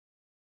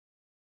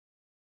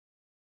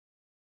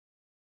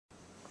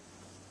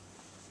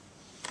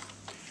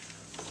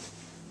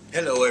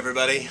Hello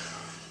everybody,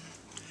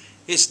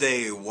 it's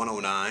day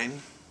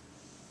 109.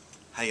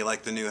 How you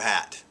like the new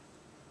hat?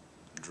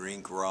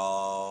 Drink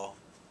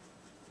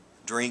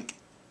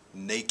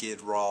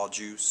naked raw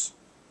juice,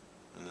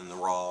 and then the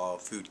raw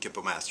food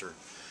Kippo Master.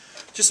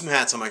 Just some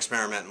hats I'm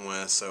experimenting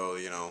with, so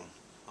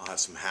I'll have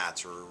some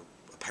hats or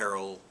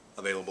apparel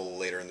available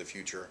later in the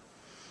future.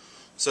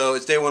 So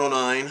it's day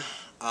 109.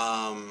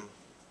 I'm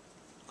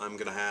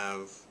gonna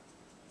have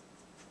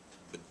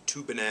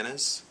 2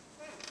 bananas.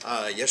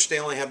 Yesterday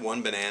I only had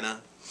 1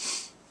 banana,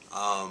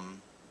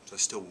 so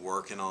still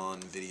working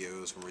on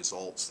videos and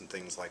results and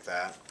things like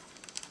that.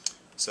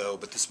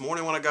 But this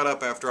morning when I got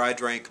up after I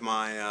drank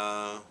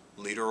my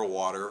liter of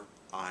water,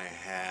 I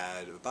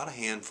had about a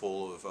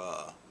handful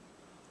of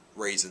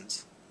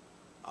raisins.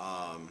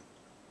 I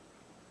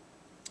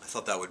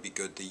thought that would be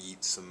good to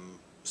eat,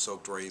 some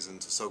soaked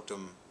raisins. I soaked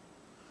them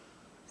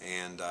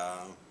and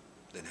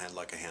then had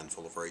like a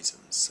handful of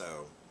raisins.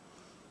 So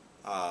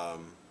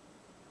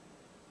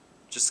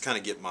just to kind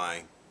of get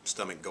my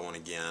stomach going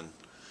again,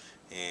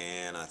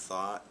 and I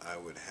thought I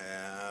would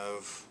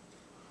have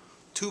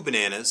 2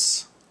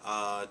 bananas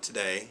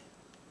today,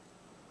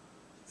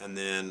 and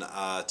then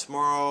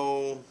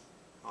tomorrow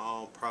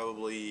I'll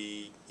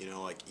probably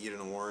like eat an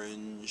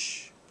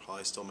orange.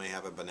 Probably still may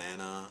have a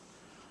banana.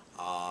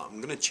 I'm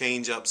gonna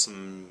change up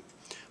I'm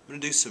gonna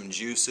do some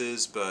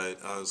juices,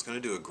 but I was gonna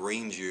do a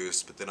green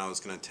juice, but then I was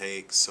gonna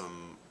take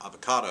some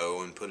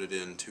avocado and put it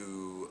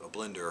into a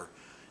blender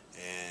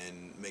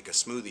and make a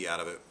smoothie out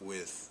of it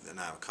with an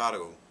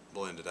avocado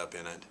blended up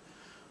in it.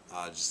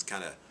 Just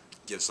kind of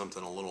give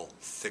something a little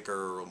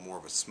thicker, more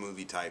of a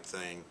smoothie type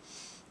thing.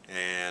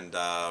 And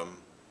I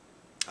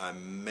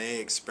may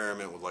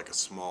experiment with like a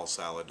small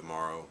salad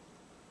tomorrow.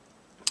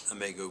 I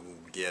may go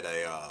get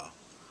a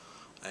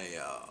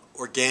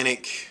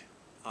organic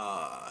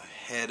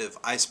head of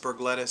iceberg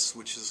lettuce,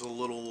 which is a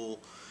little,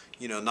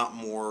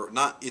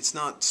 it's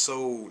not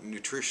so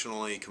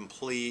nutritionally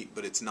complete,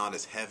 but it's not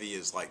as heavy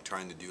as like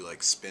trying to do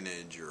like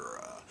spinach or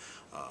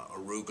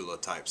arugula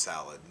type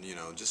salad.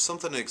 Just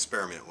something to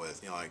experiment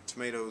with. Like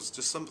tomatoes,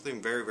 just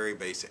something very, very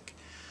basic.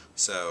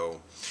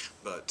 So,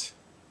 but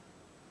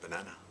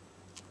banana.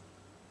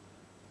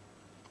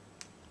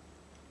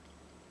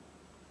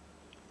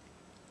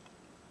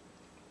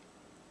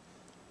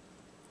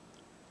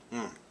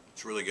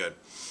 It's really good.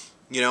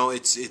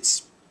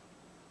 It's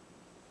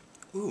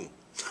ooh.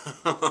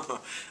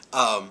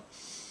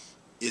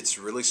 It's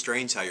really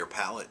strange how your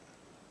palate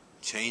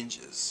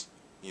changes,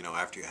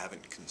 after you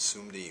haven't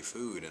consumed any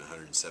food in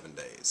 107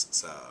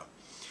 days.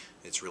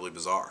 It's really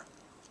bizarre.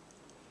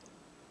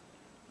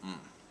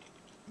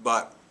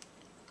 But,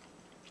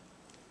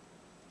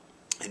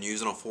 and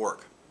using a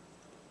fork,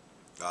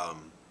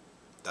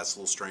 that's a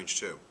little strange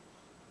too.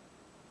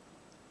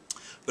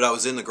 But I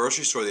was in the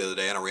grocery store the other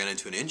day and I ran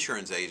into an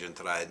insurance agent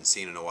that I hadn't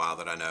seen in a while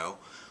that I know.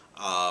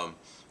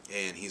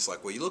 And he's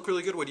like, well, you look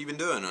really good. What have you been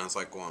doing? And I was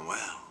like, well,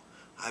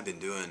 I've been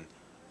doing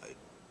a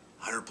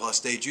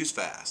 100+ day juice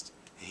fast.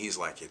 And he's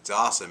like, it's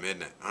awesome,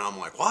 isn't it? And I'm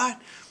like,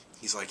 what?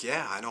 He's like,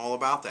 yeah, I know all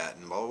about that,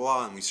 and blah, blah,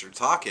 blah. And we started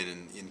talking,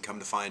 and come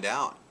to find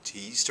out,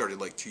 he started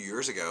like 2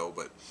 years ago,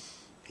 but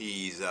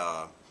he's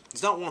not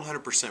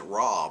 100%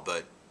 raw,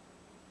 but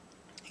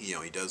he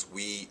does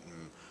wheat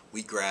and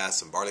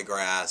wheatgrass and barley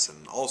grass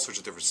and all sorts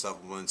of different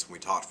supplements. And we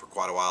talked for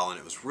quite a while, and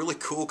it was really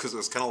cool because it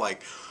was kind of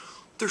like,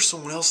 there's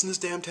someone else in this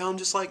damn town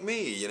just like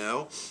me,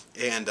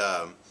 And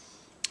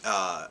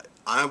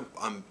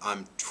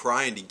I'm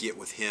trying to get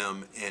with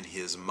him and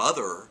his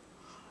mother.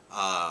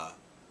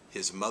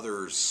 His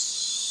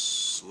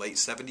mother's late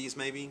 70s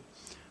maybe,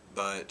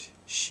 but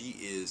she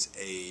is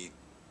a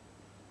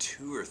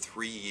 2 or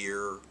 3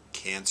 year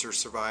cancer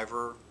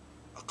survivor,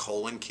 a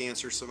colon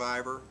cancer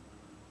survivor,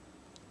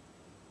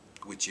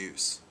 with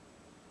juice.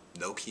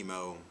 No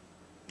chemo,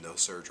 no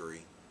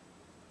surgery.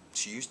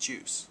 She used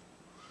juice.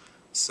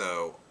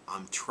 So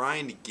I'm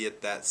trying to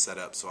get that set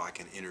up so I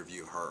can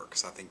interview her,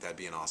 because I think that'd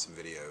be an awesome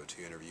video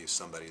to interview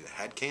somebody that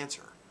had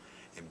cancer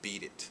and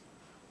beat it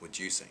with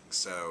juicing.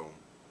 So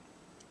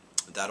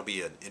that'll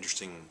be an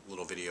interesting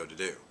little video to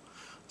do.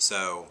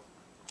 So,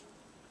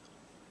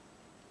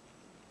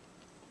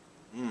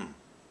 oh,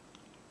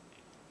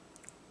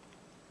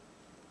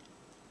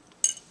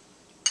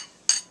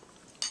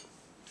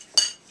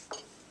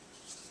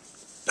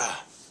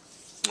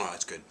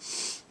 that's good.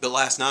 But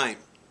last night,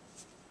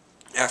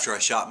 after I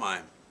shot my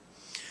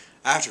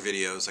after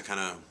videos, I kind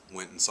of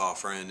went and saw a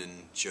friend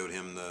and showed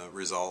him the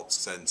results,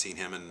 because I hadn't seen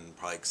him in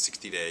probably like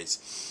 60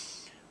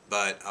 days.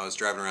 But I was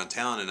driving around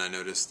town and I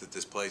noticed that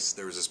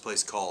there was this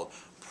place called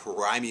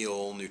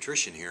Primal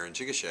Nutrition here in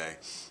Chickasha.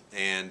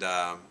 And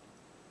I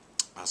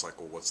was like,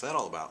 well, what's that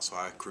all about? So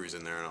I cruise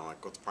in there and I'm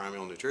like, what's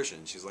Primal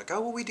Nutrition? She's like, oh,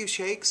 well, we do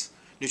shakes,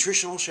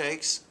 nutritional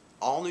shakes,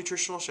 all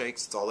nutritional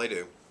shakes. That's all they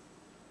do.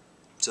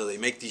 So they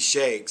make these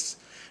shakes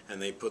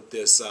and they put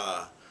this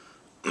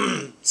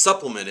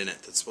supplement in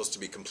it that's supposed to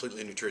be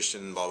completely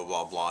nutrition, blah, blah,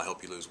 blah, blah,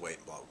 help you lose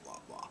weight, blah, blah,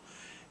 blah, blah.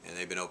 And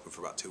they've been open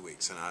for about 2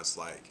 weeks. And I was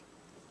like,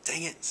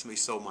 dang it, somebody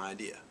stole my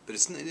idea. But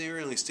they didn't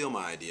really steal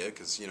my idea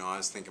because, you know, I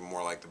was thinking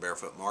more like the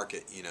Barefoot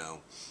Market, you know,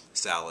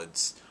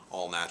 salads,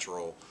 all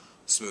natural,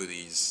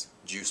 smoothies,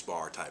 juice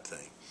bar type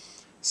thing.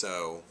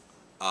 So,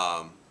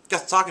 got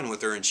to talking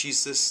with her, and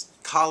she's this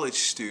college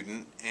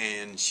student,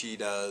 and she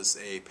does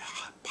a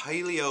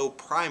paleo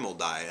primal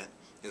diet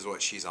is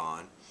what she's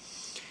on.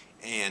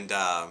 And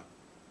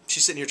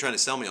she's sitting here trying to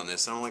sell me on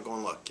this, and I'm like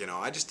going, look, you know,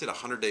 I just did a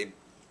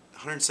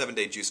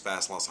 107-day juice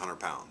fast, lost 100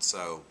 pounds.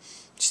 So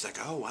she's like,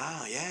 oh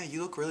wow, yeah,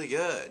 you look really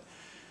good.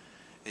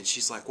 And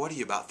she's like, what are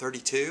you, about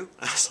 32?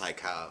 I was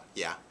like,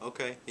 yeah,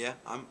 okay, yeah,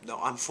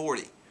 I'm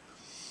 40.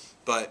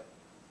 But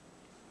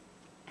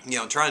you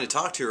know, trying to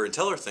talk to her and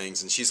tell her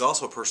things, and she's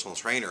also a personal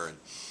trainer, and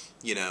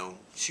you know,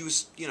 she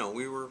was, you know,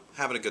 we were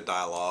having a good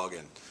dialogue,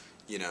 and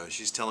you know,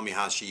 she's telling me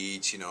how she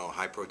eats, you know,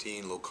 high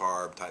protein, low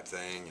carb type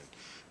thing,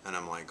 and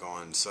I'm like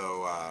going,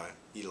 so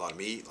eat a lot of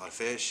meat, a lot of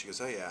fish? She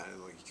goes, oh yeah. And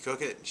I'm like, you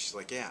cook it? And she's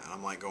like, yeah. And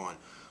I'm like going,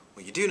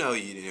 well, you do know,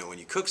 you know, when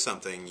you cook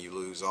something, you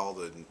lose all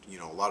the, you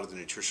know, a lot of the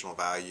nutritional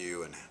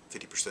value and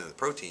 50% of the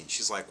protein.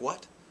 She's like,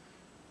 what?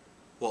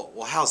 Well,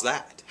 how's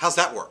that? How's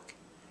that work?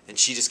 And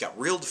she just got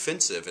real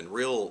defensive and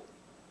real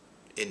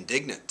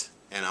indignant,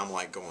 and I'm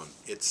like going,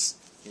 it's,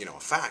 you know, a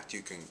fact.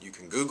 You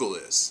can Google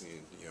this.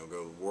 You know,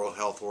 go to the World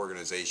Health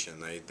Organization.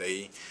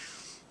 They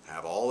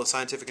have all the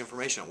scientific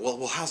information.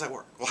 Well, how's that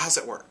work? Well, how's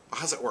that work? Well,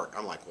 how's that work?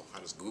 I'm like, well, how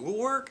does Google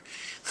work?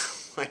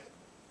 Like,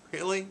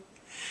 really?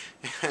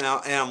 And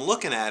I'm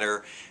looking at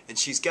her, and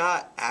she's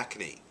got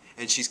acne,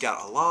 and she's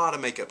got a lot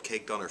of makeup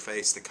caked on her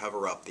face to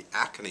cover up the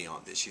acne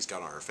that she's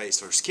got on her face.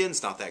 So her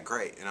skin's not that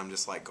great, and I'm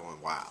just like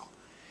going, wow.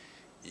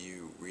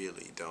 You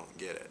really don't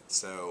get it.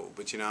 So,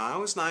 but you know, I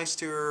was nice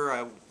to her.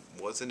 I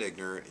wasn't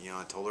ignorant. You know,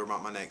 I told her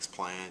about my next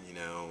plan, you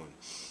know, and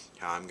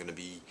how I'm going to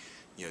be,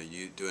 you know,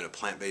 doing a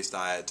plant-based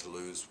diet to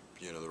lose,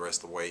 you know, the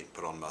rest of the weight,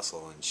 put on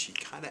muscle. And she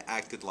kind of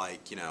acted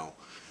like, you know,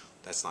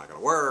 that's not going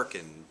to work.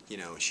 And, you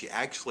know, she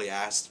actually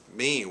asked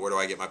me, where do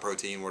I get my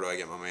protein? Where do I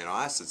get my amino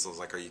acids? I was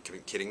like, are you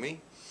kidding me?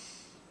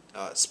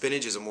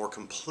 Spinach is a more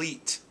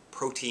complete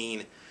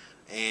protein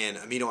and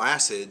amino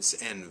acids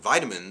and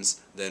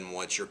vitamins than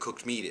what your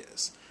cooked meat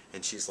is.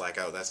 And she's like,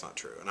 oh, that's not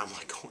true. And I'm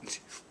like, oh,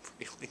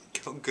 really?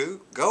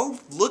 Go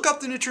look up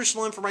the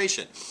nutritional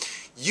information.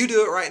 You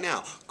do it right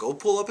now. Go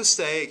pull up a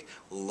steak,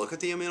 look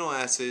at the amino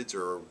acids,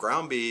 or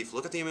ground beef,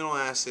 look at the amino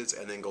acids,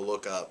 and then go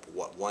look up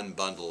what one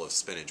bundle of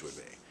spinach would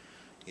be.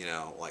 You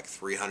know, like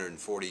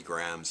 340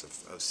 grams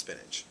of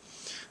spinach.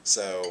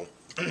 So,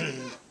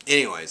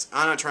 anyways,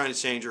 I'm not trying to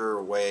change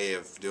her way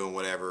of doing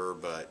whatever,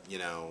 but, you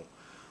know,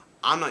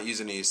 I'm not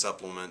using any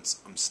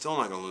supplements. I'm still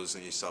not going to lose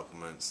any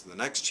supplements. The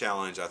next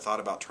challenge, I thought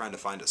about trying to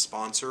find a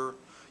sponsor,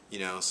 you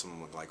know,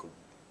 some like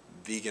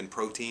vegan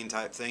protein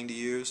type thing to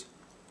use.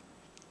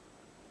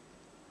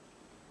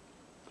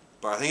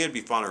 But I think it'd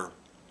be funner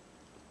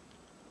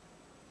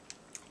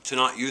to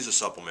not use a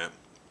supplement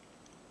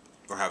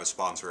or have a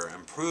sponsor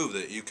and prove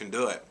that you can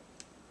do it.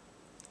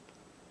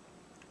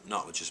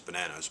 Not with just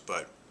bananas,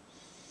 but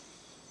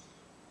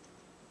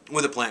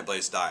with a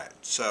plant-based diet.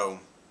 So,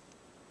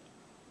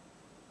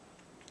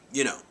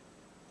 you know,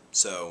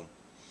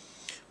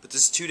 but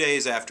this is 2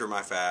 days after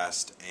my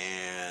fast,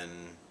 and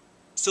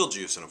still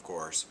juicing, of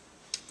course,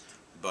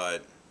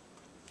 but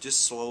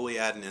just slowly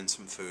adding in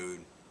some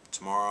food.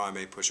 Tomorrow I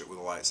may push it with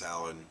a light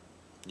salad,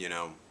 you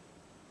know,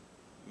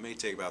 it may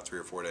take about 3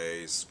 or 4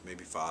 days,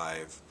 maybe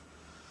 5,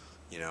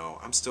 you know,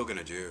 I'm still going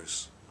to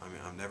juice. I mean,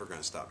 I'm never going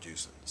to stop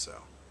juicing,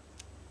 so,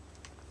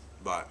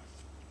 but,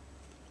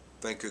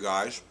 thank you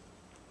guys,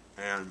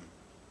 and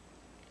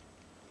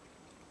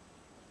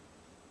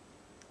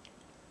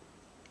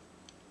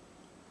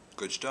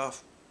good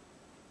stuff.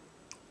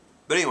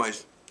 But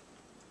anyways,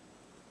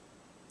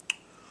 you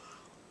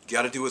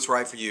got to do what's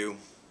right for you.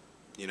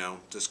 You know,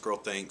 this girl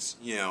thinks,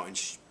 you know, and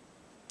she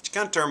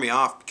kind of turned me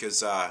off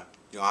because,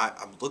 you know,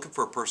 I'm looking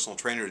for a personal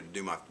trainer to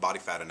do my body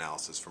fat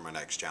analysis for my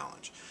next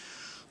challenge.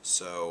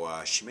 So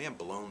she may have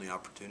blown the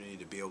opportunity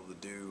to be able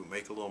to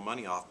make a little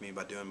money off me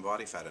by doing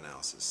body fat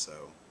analysis.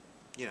 So,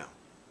 you know,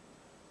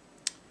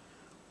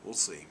 we'll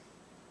see.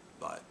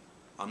 But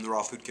I'm the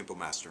Raw Food Kimpo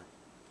Master.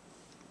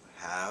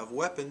 Have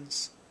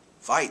weapons.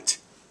 Fight.